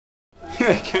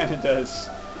It kind of does.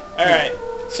 Alright,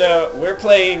 so we're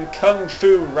playing Kung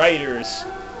Fu Riders.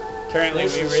 Apparently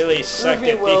we really suck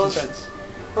at defense.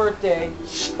 Birthday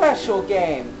special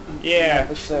game. Yeah.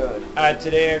 Episode.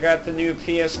 Today I got the new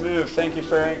PS Move. Thank you,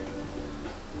 Frank.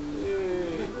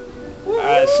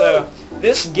 So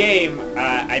this game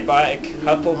I bought a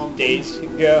couple days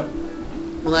ago.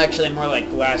 Well, actually more like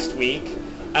last week.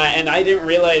 And I didn't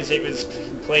realize it was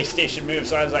PlayStation Move,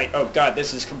 so I was like, oh god,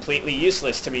 this is completely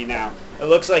useless to me now. It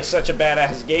looks like such a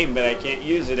badass game, but I can't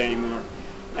use it anymore.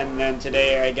 And then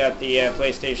today I got the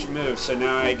PlayStation Move, so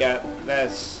now I got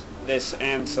this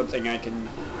and some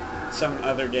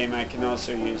other game I can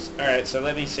also use. Alright, so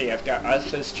let me see. I've got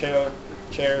Us chair,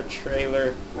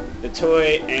 trailer, the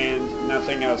toy, and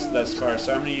nothing else thus far.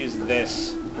 So I'm going to use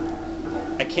this.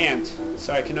 I can't,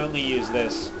 so I can only use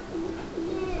this.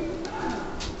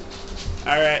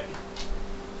 Alright.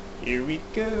 Here we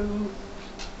go.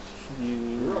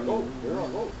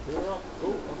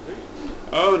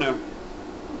 Oh no.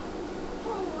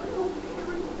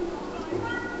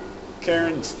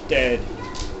 Karen's dead.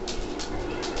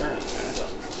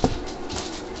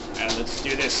 Let's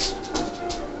do this.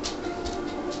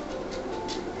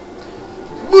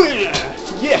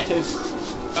 Yes!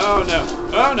 Oh no.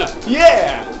 Oh no.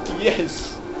 Yeah!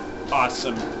 Yes!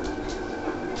 Awesome.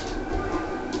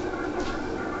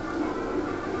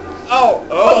 Oh!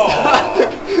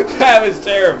 Oh! That was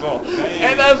terrible. Dang.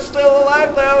 And I'm still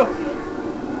alive though!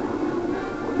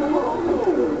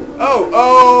 Oh!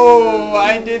 Oh!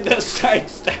 I did the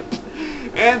sidestep.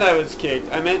 And I was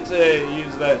kicked. I meant to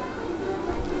use the...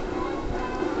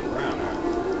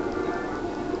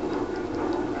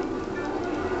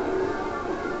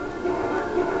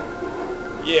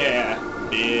 Yeah,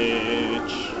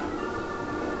 bitch.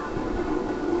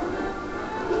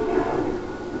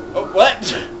 Oh,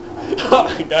 what? Oh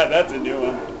my god, that's a new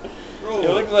one. Bro, you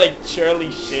look like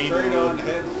Charlie Sheen. Straight on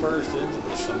head first into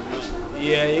the sun.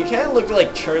 Yeah, you kind of look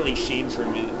like Charlie Sheen for a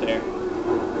minute there.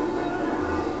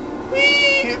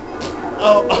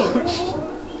 Oh,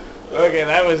 oh. Okay,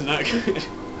 that was not good.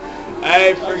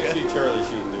 I forgot. I can see Charlie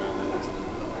Sheen doing that.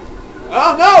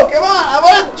 Oh no, come on, I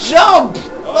want to jump!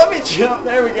 Oh. Let me jump,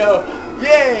 there we go.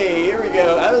 Yay, here we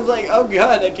go. I was like, oh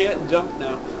god, I can't jump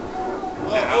now.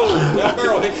 Oh, that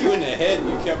barrel hit you in the head and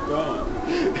you kept going.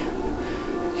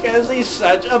 Because he's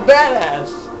such a badass.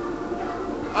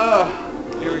 Oh,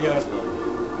 here we go.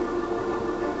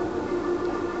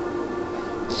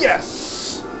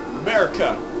 Yes!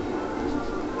 America!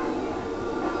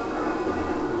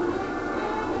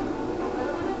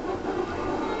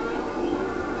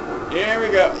 Here we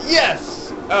go.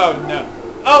 Yes! Oh no.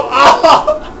 Oh,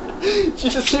 oh!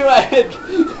 Just see my head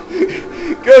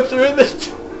go through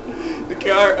the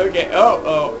car. Okay. Oh,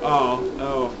 oh, oh,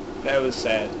 oh. That was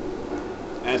sad.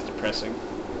 That's depressing.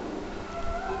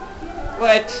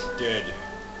 What? Dead.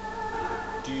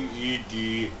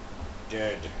 D-E-D.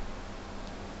 Dead.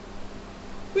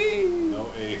 Whee!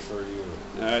 No A for you.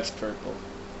 No, that's purple.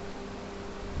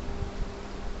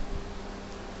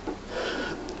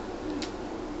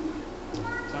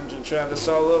 Time to try this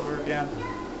all over again.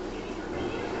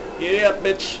 Get up,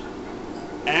 bitch.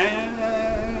 And...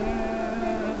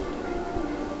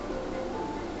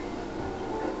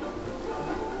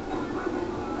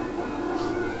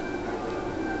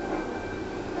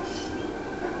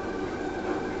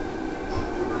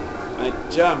 I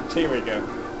jumped. Here we go.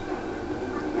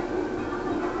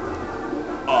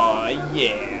 Aw,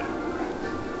 yeah.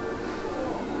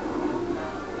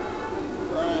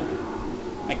 Grind.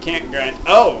 I can't grind.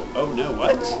 Oh! Oh no,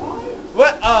 what?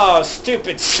 What? Oh,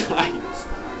 stupid signs.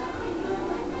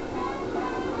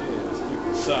 Yeah,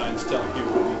 stupid signs telling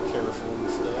people to be careful and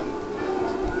stuff.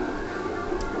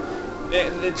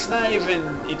 It's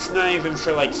not even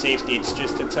for like safety, it's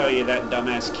just to tell you that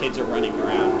dumbass kids are running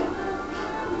around.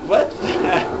 What the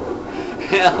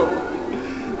hell?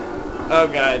 Oh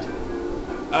god.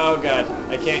 Oh god,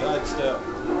 I can't... Sidestep.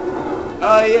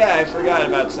 Oh yeah, I forgot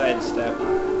about sidestep.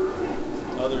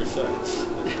 Other sides.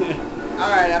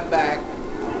 Alright, I'm back.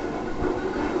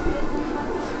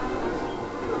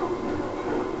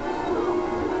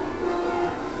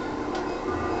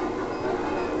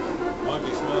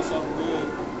 Monkey smells something good.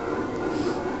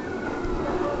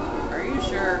 Are you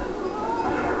sure?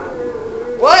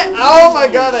 What? Oh my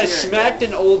god, I smacked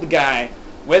an old guy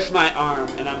with my arm,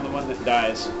 and I'm the one that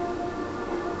dies.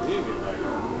 You didn't get right.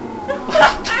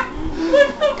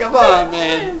 Come on,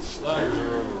 man. Sliders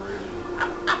are overrated.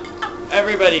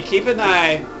 Everybody, keep an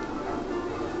eye.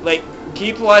 Like,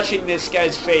 keep watching this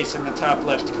guy's face in the top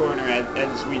left corner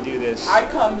as we do this. I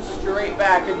come straight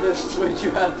back and just switch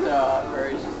you out to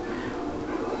first.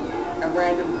 A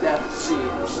random death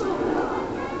scenes.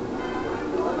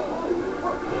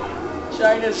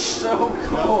 shine is so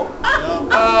cool.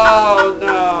 Oh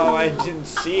no, I didn't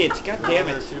see it. God damn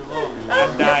it. Too long.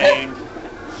 I'm dying.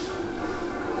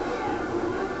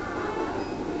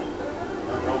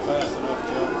 Don't go fast enough,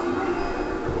 Joe.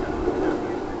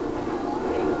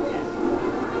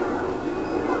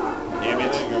 Damn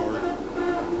That it. ain't gonna work.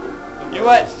 You know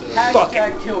what? Fuck it.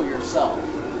 Hashtag kill yourself.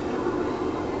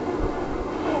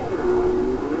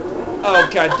 Oh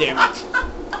god damn it.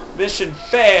 Mission I don't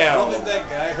failed. think that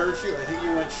guy hurt you. I think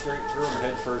you went straight through him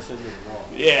head first into the wall.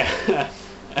 Yeah.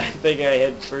 I think I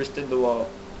head first in the wall.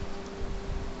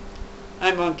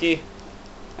 Hi monkey.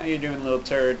 How you doing, little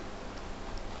turd?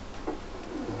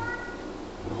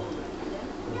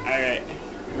 Alright,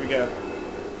 here we go.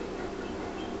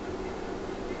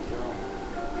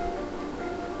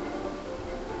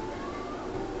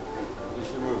 You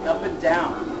should move. Up and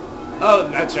down. Oh,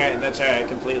 that's right, I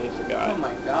completely forgot. Oh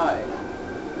my god.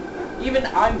 Even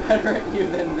I'm better at you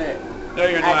than this. No,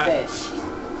 you're At not. this.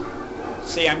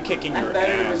 See, I'm kicking I'm your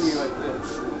better ass. than you at this.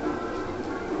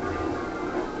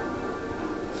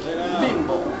 Stay down.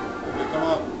 Bimble. Okay, come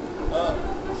up. Up.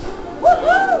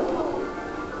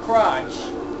 Woohoo! Crotch.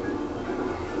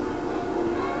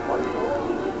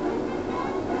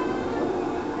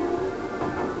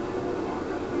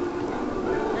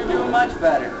 You're doing much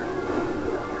better.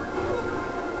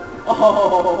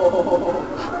 Oh.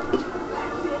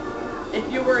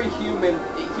 If you were a human,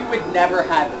 you would never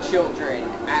have children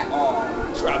at all.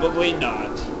 Probably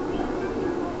not.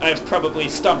 I've probably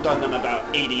stumped on them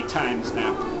about 80 times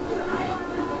now.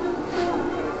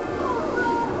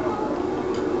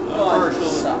 God, you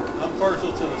suck. I'm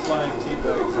partial to the flying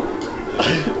teabags.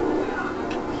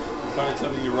 Find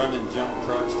something you run and jump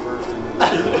crouch first into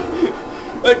the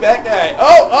Look, that guy.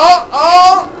 Oh!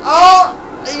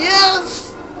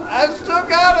 Yes! I've still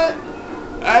got it!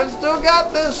 I've still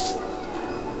got this!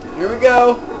 Here we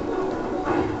go.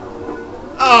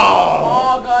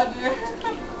 Oh! Oh god.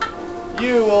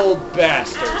 You old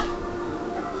bastard.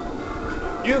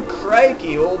 You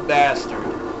crikey old bastard.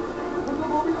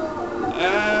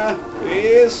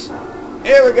 Please.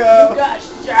 Here we You go. got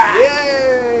shot.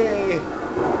 Yay!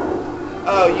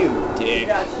 Oh, you You dick.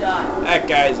 got shot. That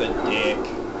guy's a dick.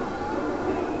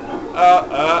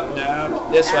 No.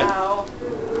 This one. Ow.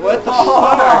 What the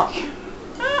Oh.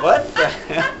 fuck? What the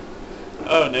heck?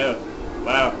 Oh no.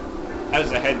 Wow. That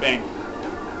was a headbang.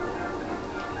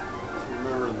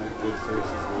 Remember to make good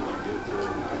faces when you get to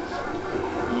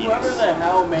it. Whoever the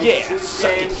hell makes Yeah, this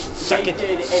suck game, it, suck they it,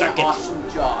 did suck an it. awesome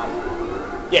job.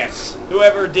 Yes.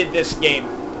 Whoever did this game.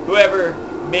 Whoever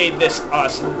made this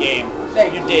awesome game.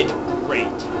 Thank You you. did great.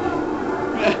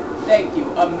 Thank you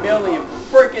a million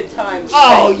frickin' times.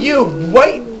 Oh, thank you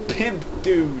white pimp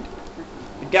dude.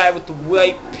 The guy with the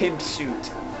white pimp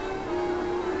suit.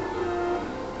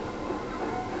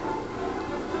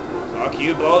 Fuck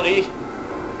you, Baldy.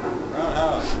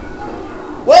 Roundhouse.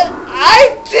 What?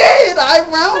 I did! I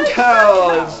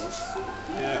roundhouse!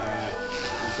 Yeah,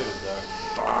 you should have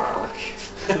Fuck.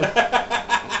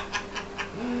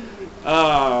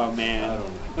 Oh, I man.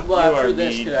 don't know. Well, You after are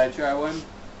this, mean. could I try one?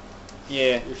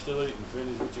 Yeah. You're still eating.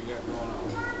 Finish what you got going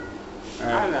on.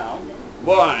 I don't know.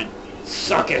 One.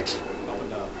 Suck it. Up and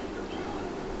down.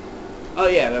 Oh,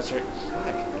 yeah, that's right.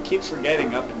 Fuck. I keep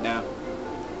forgetting up and down.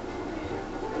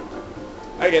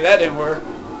 Okay, that didn't work.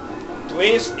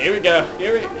 Please. Here we go.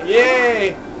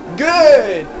 Yay!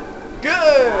 Good!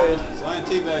 Good! Flying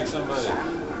teabag somebody.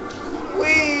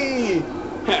 Whee!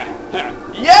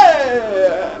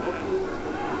 Yeah!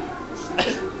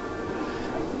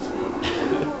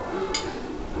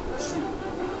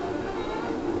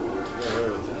 Get away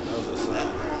with that. That was a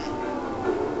sound.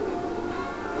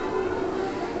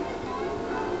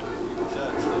 Good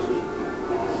shot, Steve.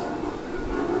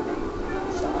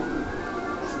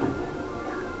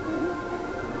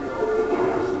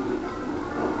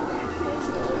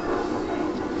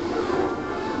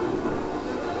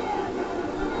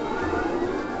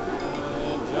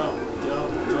 And jump.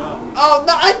 Oh,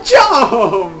 no, I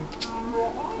jumped!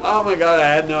 Oh my god,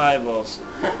 I had no eyeballs.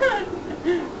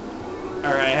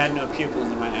 Or I had no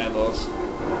pupils in my eyeballs.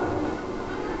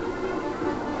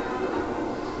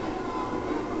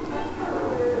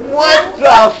 What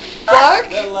the fuck?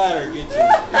 That ladder gets you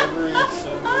every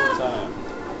single time.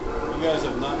 You guys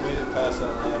have not made it past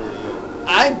that ladder yet.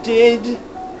 I did.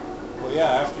 Well, yeah,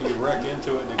 after you wreck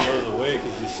into it and it goes away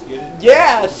because you skidded.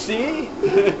 Yeah, see?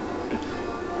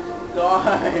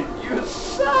 God, you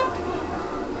suck.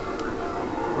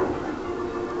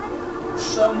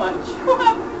 So much. You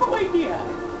have no idea.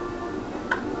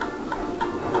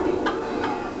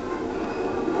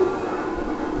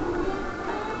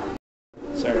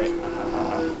 Sorry.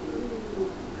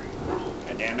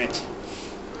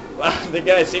 Wow, the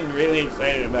guy seemed really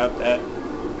excited about that.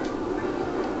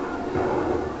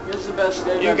 It's the best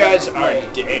game You I've guys ever are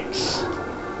played. dicks.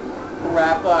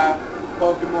 Rappa,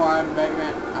 Pokemon, Mega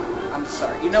Man. I'm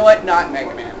sorry. You know what? Not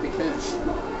Mega Man, because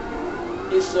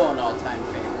he's still an all-time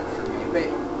favorite for me. But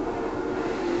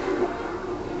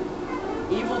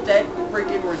Evil Dead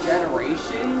freaking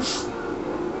Regenerations,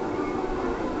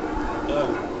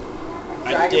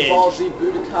 I Dragon did. Ball Z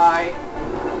Budokai,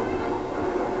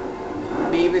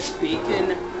 Mavis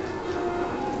Beacon,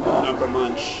 Number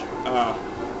Munch.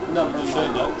 Number You say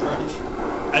Munch. Nut Crunch?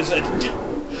 I said,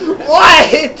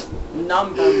 what?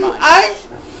 Number Munch.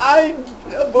 I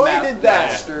avoided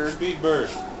that. Master. Speed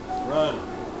burst. Run.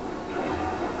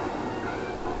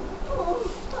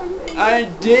 I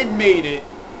did made it.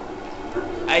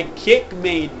 I kick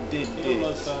made You it.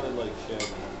 almost sounded like shit.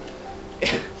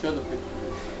 Show the picture.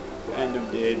 Kind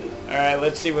of did. Alright,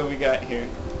 let's see what we got here.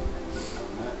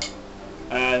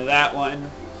 That one.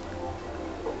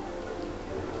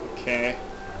 Okay.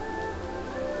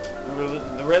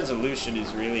 The resolution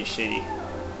is really shitty.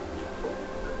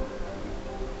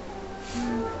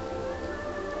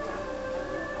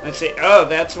 Let's see. Oh,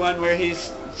 that's one where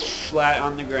he's flat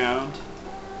on the ground.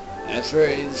 That's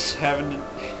where he's having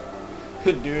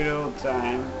a doodle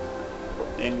time.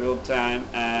 In real time.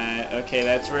 Okay,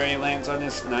 that's where he lands on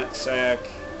his nutsack.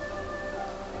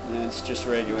 And it's just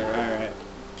regular. Alright.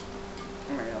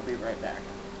 Alright, I'll be right back.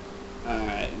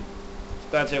 Alright.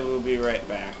 Thought it will be right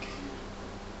back.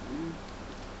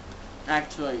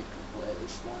 Actually, you can play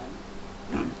this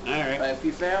one. Alright. But if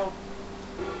you fail,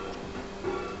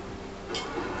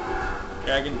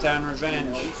 Dragon Town you know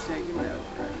Revenge. it's taken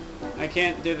over. I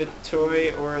can't do the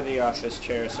toy or the office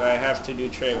chair, so I have to do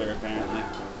trailer apparently.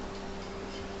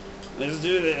 Let's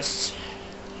do this.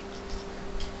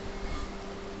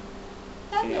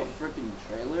 That's no freaking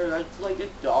trailer. That's like a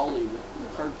dolly with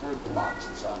cardboard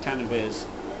boxes on it. Kind of is.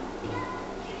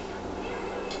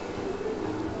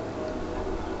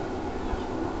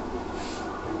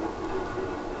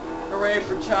 Hooray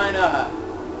for China!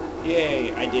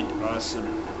 Yay, I did awesome.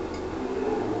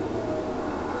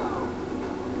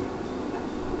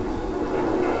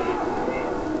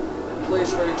 A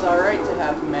place where it's alright to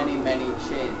have many, many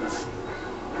chins.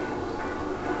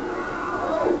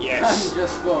 Yes. I'm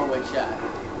just going with that.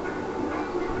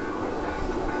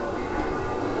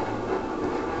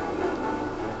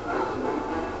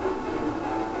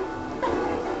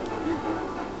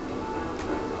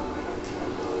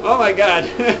 Oh my god.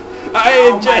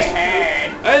 Oh, my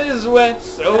head. I just went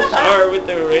so far with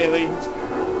the railings.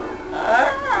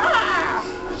 Ah!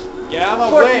 Yeah, I'm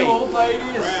Fuck away. you, old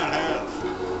ladies. Roundhouse.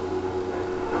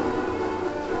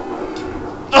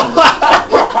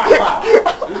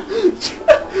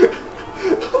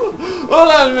 Hold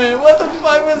on a minute. What the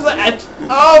fuck was that?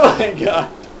 Oh my god.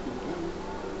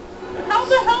 How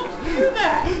the hell did you do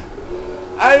that?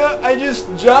 I just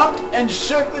jumped and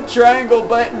shook the triangle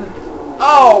button.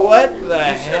 Oh, what the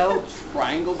You hell? hit the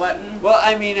triangle button? Well,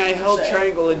 I mean, I held Say.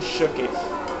 triangle and shook it.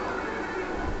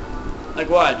 Like,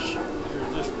 watch. You were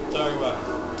just talking about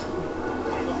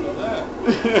something like that.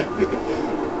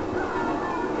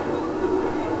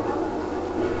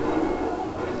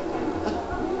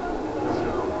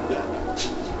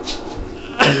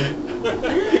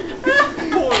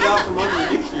 Pull it out from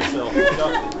underneath yourself.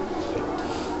 Chuck it.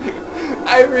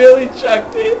 I really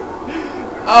chucked it.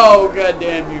 Oh,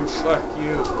 goddamn you. Fuck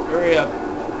you. Hurry up.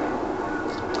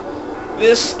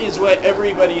 This is what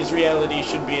everybody's reality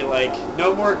should be like.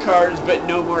 No more cars, but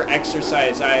no more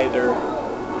exercise either.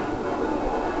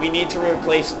 We need to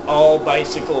replace all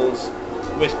bicycles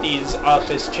with these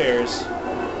office chairs.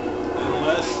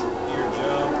 Unless your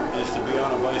job is to be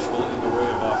on a bicycle in the way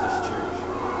of office chairs.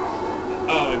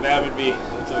 Oh, and that would be...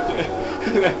 It's okay.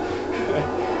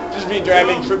 just be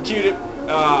driving from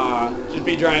just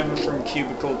be driving from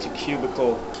cubicle to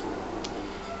cubicle.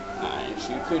 If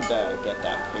you could get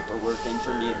that paperwork in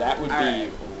for me, that would be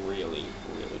really,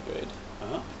 really good.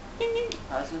 Huh?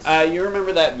 How's this? You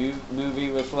remember that movie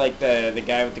with like the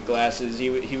guy with the glasses?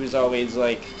 He was always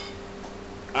like,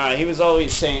 he was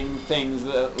always saying things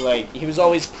that like he was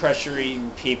always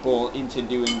pressuring people into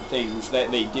doing things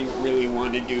that they didn't really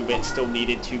want to do but still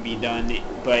needed to be done.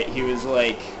 But he was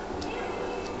like,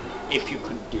 if you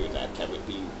could do that, that would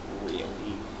be really,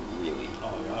 really.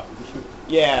 Oh, yeah.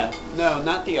 Yeah, no,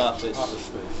 not The Office. Office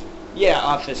Space. Yeah,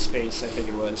 Office Space, I think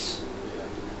it was.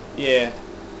 Yeah.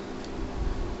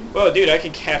 Whoa, dude, I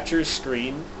can capture a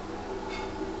screen.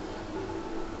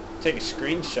 Take a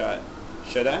screenshot.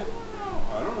 Should I?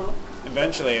 I don't know.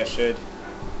 Eventually I should.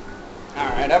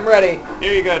 Alright, I'm ready.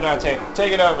 Here you go, Dante.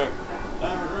 Take it over.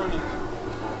 Timer's running.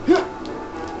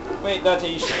 Wait, that's how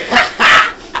you should.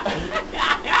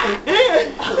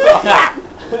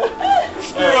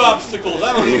 Screw obstacles.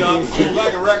 I don't need obstacles.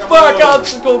 I can wreck them. Fuck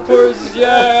obstacle courses,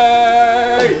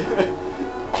 yay!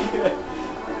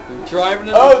 Driving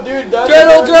in dude, that's...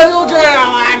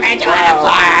 Dreidel, I'm into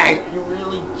fly! You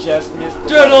really just missed the...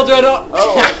 Dreidel!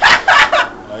 Oh.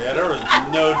 Oh yeah, there was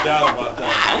no doubt about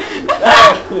that.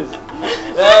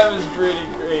 That was pretty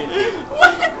crazy.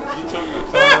 You took the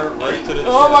car right to the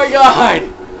Oh my god!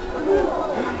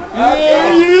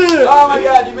 Okay. Oh my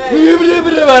god, you made it.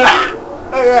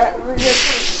 Okay, we're good.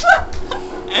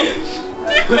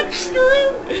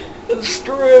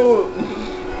 Screw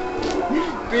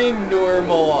being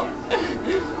normal.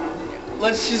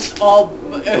 Let's just all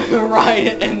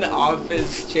ride in the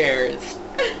office chairs.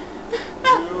 You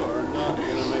are not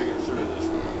gonna make it through this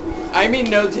one. I mean,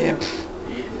 no dip.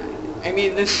 I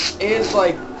mean, this is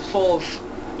like full of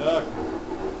Duck.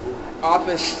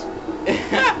 office.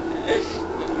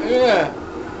 Yeah.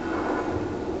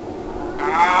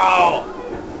 Ow!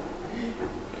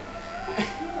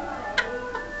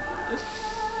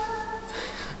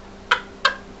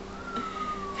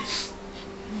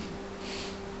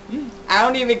 I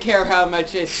don't even care how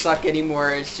much I suck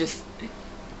anymore. It's just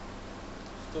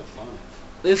Still funny.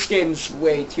 this game's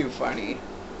way too funny.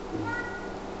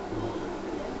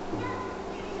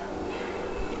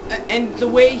 And the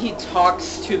way he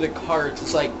talks to the carts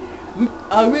is like,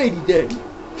 alrighty then,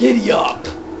 giddy up.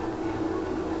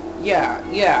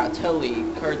 Yeah, totally.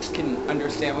 Carts can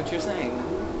understand what you're saying.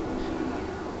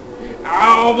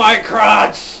 Ow, my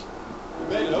crotch! You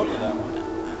made it over that one.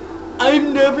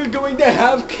 I'm never going to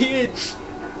have kids.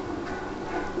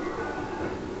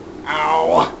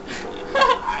 Ow.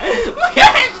 Look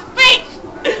at his face!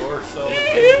 Or so.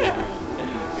 Yeah.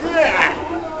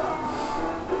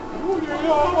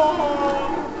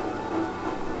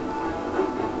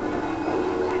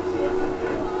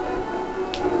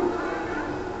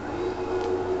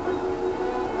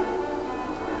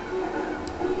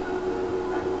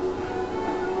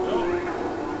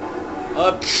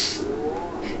 Ups.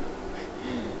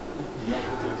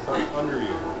 Under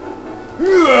you.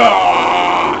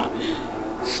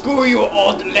 Screw you,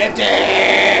 old lady!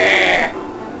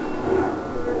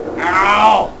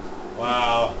 Ow!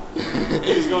 Wow.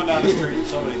 He's going down the street and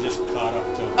somebody just caught up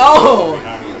to him. Oh!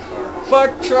 Behind the car.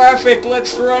 Fuck traffic,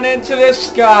 let's run into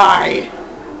this guy!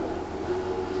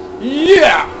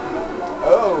 Yeah!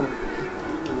 Oh.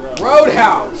 I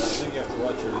Roadhouse! think you have to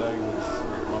watch your language.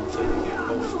 Your mom said you can't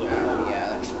post stuff. Yeah,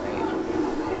 that's right.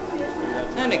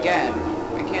 And again,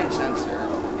 I can't censor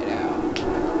it out.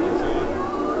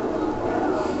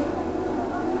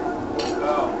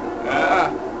 Oh.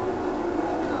 Ah.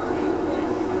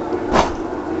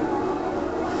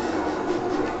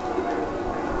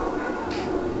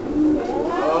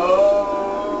 Oh.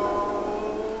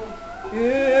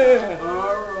 Yeah!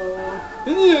 Alright.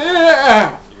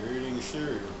 Yeah! You're eating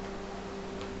cereal.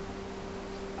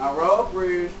 Alright,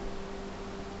 please.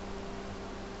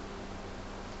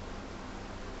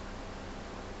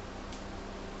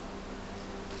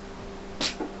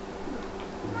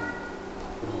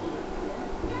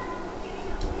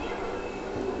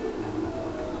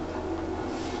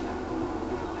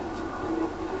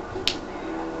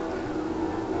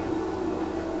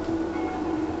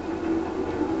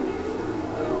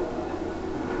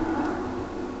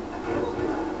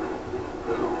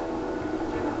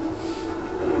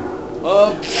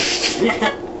 Oops.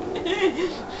 Yeah,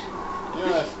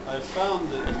 I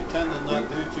found that you tend to not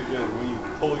do too good when you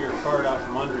pull your card out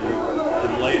from under you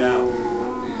and lay down.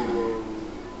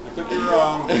 I could be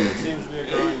wrong, but it seems to be a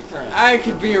growing trend. I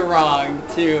could be wrong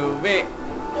too. Wait.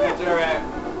 That's alright.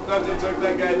 Something took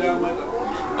that guy down with him.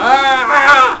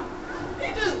 Ah!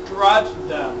 He just dropped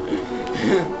down.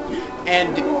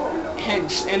 And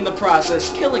hence, in the process,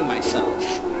 killing myself.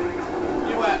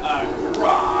 You went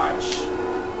garage.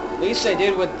 At least I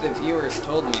did what the viewers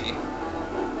told me.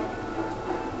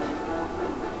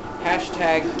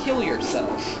 Hashtag kill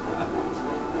yourself.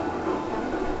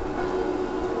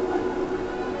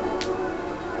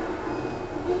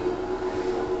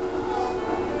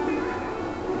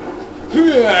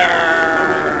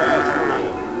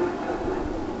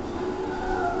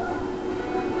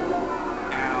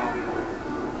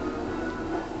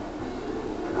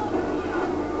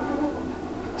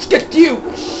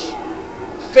 Skadoosh!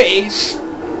 Face!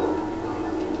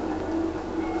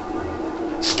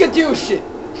 Skadoosh it!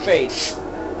 Face!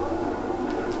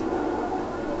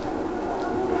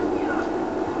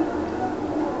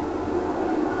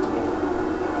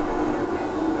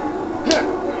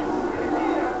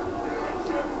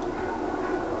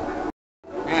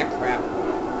 Ah, crap.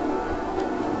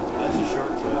 That's a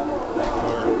shortcut.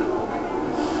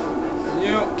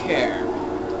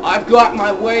 got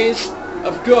my ways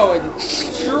of going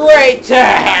straight to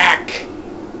heck.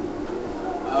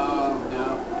 Oh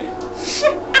no.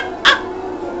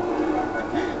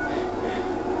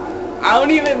 I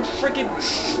don't even freaking...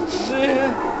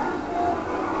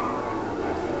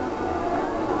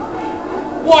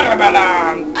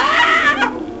 Watermelon!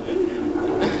 Ah!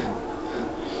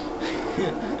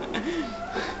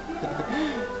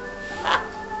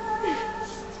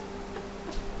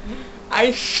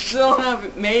 I still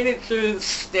haven't made it through the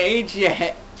stage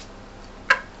yet.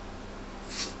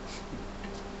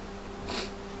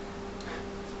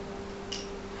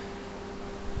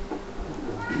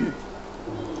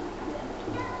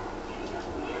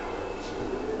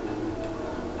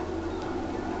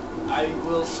 I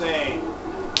will say,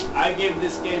 I give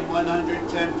this game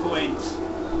 110 points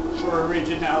for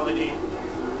originality.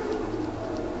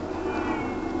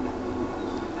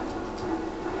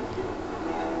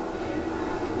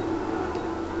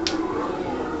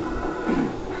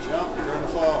 Jump, you're gonna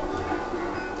fall.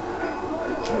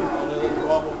 And then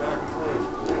wobble back and forth.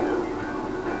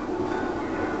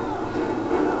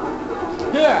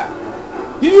 Yeah!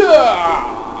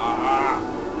 Yeah!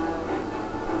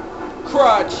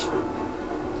 Crutch!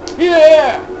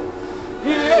 Yeah! You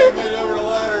made it over the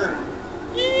ladder.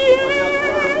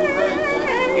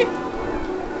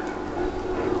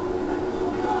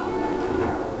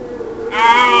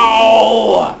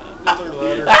 Ow! Another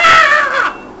ladder.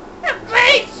 Ah!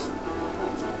 Face!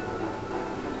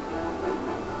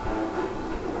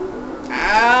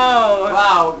 Ow!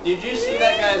 Wow, did you see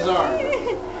that guy's arm?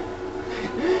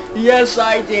 Yes,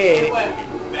 I It did.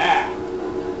 went back.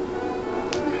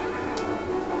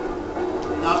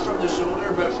 Not from the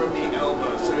shoulder, but from the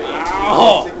elbow. So it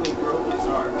Ow. basically broke his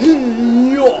arm.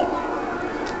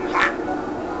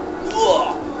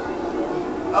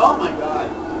 Oh my god,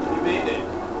 you made it.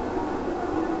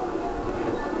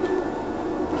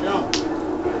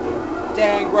 Jump.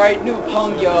 Dang right, new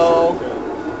Pungyo.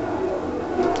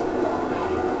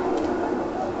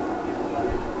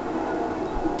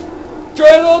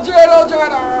 Dreidel, dreidel,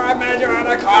 dreidel, I'm in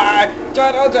the car.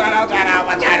 Dreidel, dreidel, dreidel,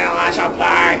 what dreidel I shall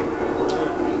play.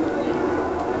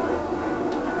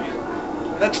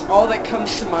 That's all that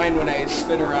comes to mind when I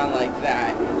spin around like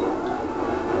that.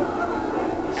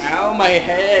 Ow, my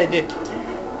head.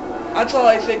 That's all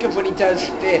I think of when he does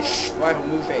this while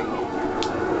moving.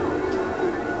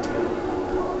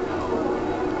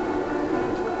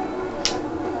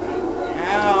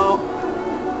 Ow.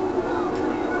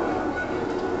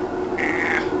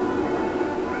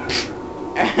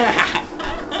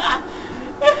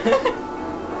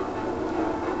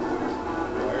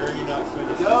 Why are you not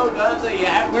finished? No, Dante, you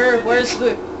have to Where's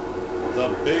the... The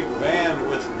big van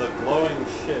with the glowing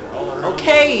shit all around.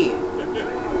 Okay.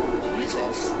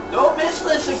 Jesus. Don't miss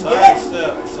this again.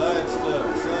 Sidestep, sidestep,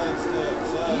 sidestep,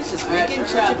 sidestep. Jesus, Alright, making turn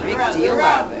such a around, big turn around, deal turn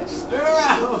out around. of this. Turn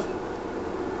around.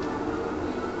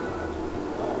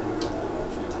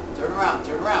 Turn around,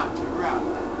 turn around, turn around.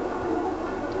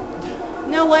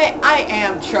 You know what? I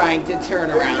am trying to turn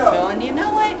There you around, go. Phil, and you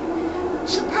know what?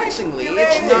 Surprisingly, You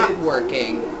it's made not it.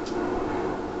 working.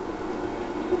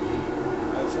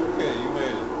 That's okay, you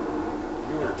made it.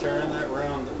 You were tearing that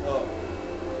round up.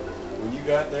 When you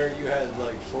got there, you had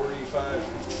like 45,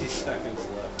 50 seconds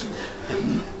left.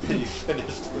 And you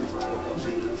finished with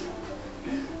 12.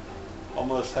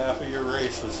 Almost half of your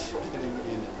race was spinning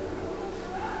in it.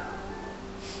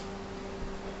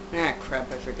 Ah,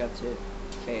 crap, I forgot to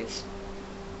face.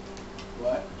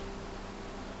 What?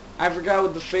 I forgot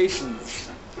what the face is.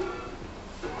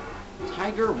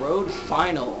 Tiger Road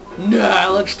Final. Nah,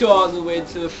 let's go all the way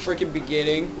to the freaking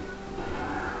beginning.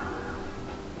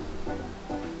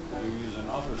 You use an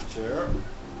office chair.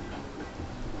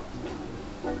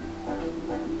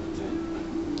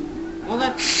 Well,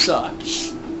 that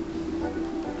sucks.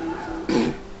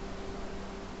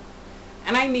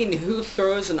 And I mean, who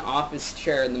throws an office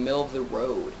chair in the middle of the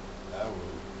road? That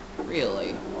would.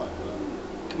 Really? What?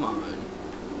 Come on.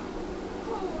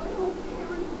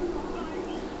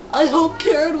 I hope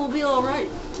Karen will be alright.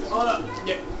 Hold up.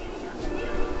 Yeah.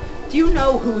 Do you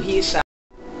know who he sounds?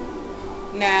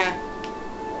 Nah.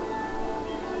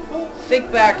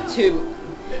 Think back to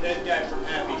That guy from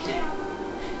Happy Feet.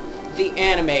 the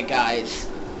anime guys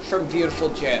from Beautiful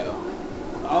Joe.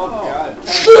 Oh god.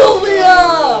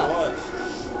 Sylvia!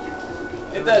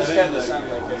 What? It does kind of sound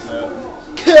like this though.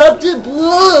 Captain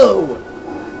Blue!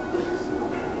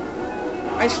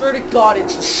 I swear to God,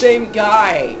 it's the same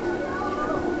guy.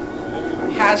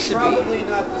 Has to be. Probably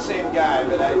not the same guy,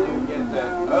 but I do get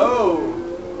that. Oh!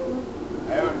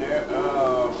 Oh no.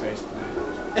 Oh, face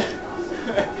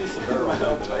plant. Piece of dirt went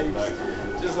up back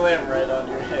here. Just land right on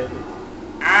your head.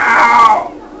 Ow!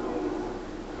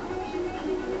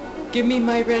 Give me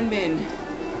my Renmin.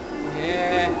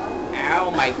 Yeah.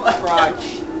 Ow, my crotch.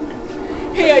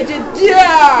 Hey, I did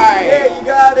die! Hey, you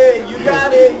got it! You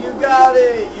got it! You got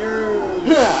it!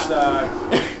 You suck.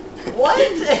 What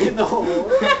in the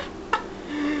world?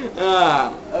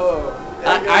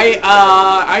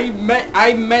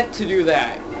 I meant to do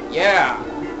that. Yeah.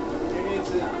 You need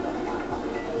to.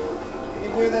 You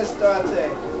can do this, Dante.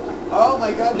 Oh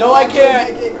my God! No, I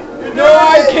can't. No,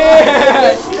 I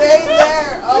can't. Stay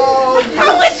there. Oh, you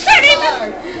How is that suck.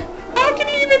 even? How can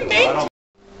you even make?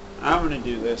 I'm gonna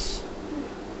do this.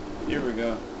 Here we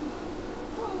go.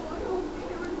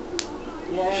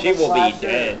 Yeah, She the will be slasher.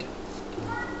 dead.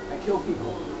 I kill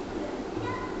people.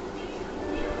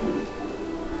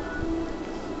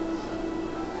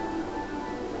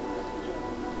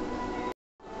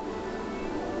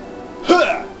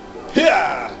 Huh!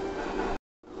 Yeah!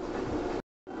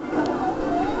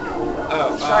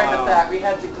 Oh, Sorry about that. We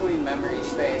had to clean memory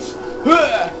space.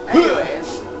 Huh!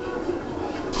 Anyways,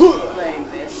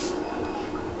 playing this.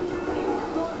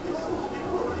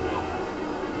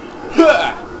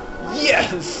 Huh!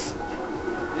 Yes!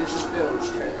 This is Bill's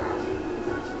trailer.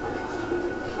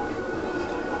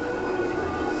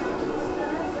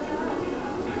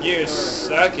 You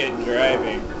suck at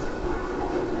driving.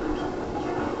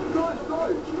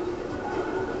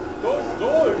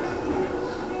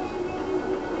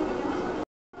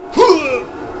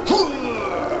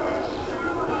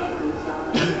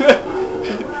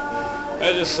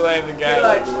 I just slammed the guy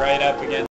like right up against